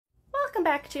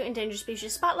welcome back to Endangered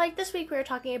Species Spotlight. This week we are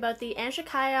talking about the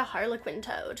Anchicaya Harlequin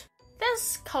toad.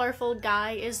 This colorful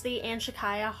guy is the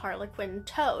Anchicaya Harlequin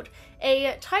toad,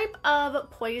 a type of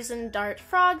poison dart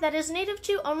frog that is native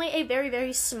to only a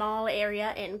very small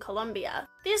area in Colombia.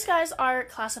 These guys are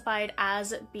classified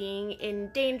as being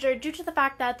endangered due to the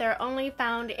fact that they're only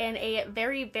found in a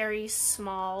very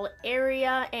small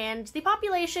area, and the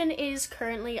population is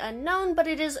currently unknown, but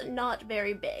it is not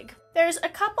very big. There's a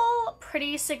couple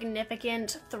pretty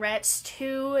significant threats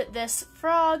to this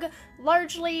frog,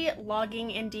 largely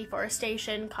logging and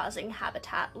deforestation causing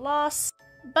habitat loss,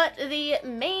 but the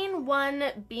main one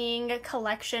being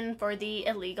collection for the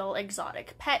illegal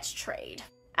exotic pet trade.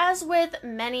 As with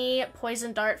many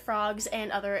poison dart frogs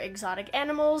and other exotic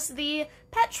animals, the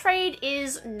pet trade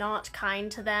is not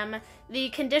kind to them. The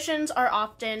conditions are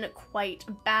often quite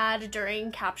bad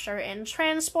during capture and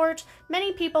transport.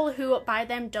 Many people who buy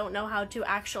them don't know how to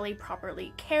actually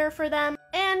properly care for them,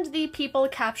 and the people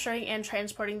capturing and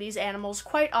transporting these animals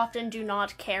quite often do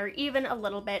not care even a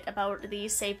little bit about the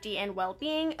safety and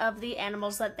well-being of the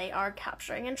animals that they are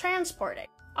capturing and transporting.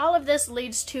 All of this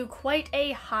leads to quite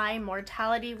a high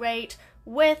mortality rate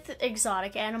with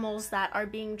exotic animals that are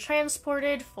being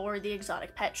transported for the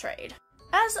exotic pet trade.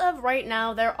 As of right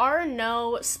now, there are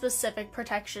no specific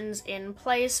protections in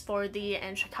place for the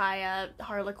Anchicaya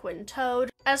Harlequin toad.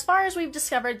 As far as we've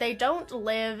discovered, they don't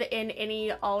live in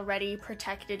any already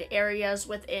protected areas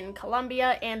within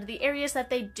Colombia, and the areas that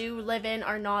they do live in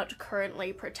are not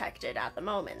currently protected at the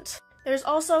moment. There's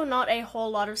also not a whole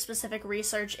lot of specific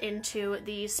research into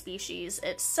the species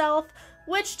itself,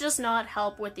 which does not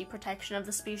help with the protection of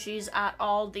the species at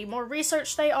all. The more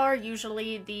researched they are,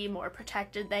 usually the more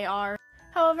protected they are.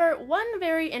 However, one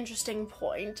very interesting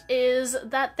point is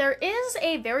that there is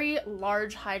a very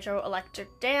large hydroelectric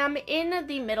dam in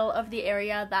the middle of the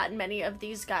area that many of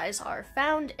these guys are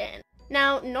found in.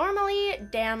 Now, normally,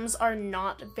 dams are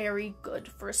not very good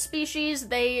for species.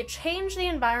 They change the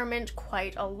environment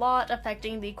quite a lot,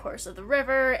 affecting the course of the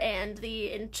river and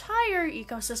the entire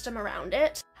ecosystem around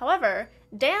it. However,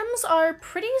 dams are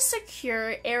pretty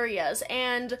secure areas,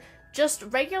 and just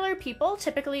regular people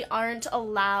typically aren't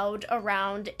allowed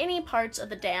around any parts of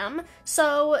the dam,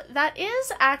 so that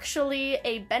is actually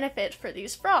a benefit for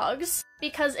these frogs,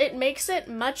 because it makes it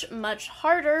much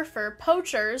harder for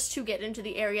poachers to get into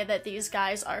the area that these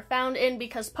guys are found in,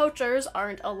 because poachers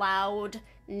aren't allowed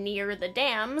near the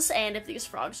dams, and if these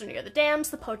frogs are near the dams,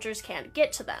 the poachers can't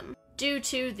get to them, due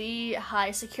to the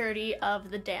high security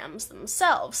of the dams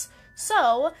themselves.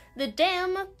 So, the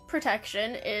dam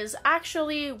protection is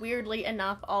actually, weirdly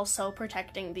enough, also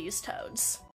protecting these toads.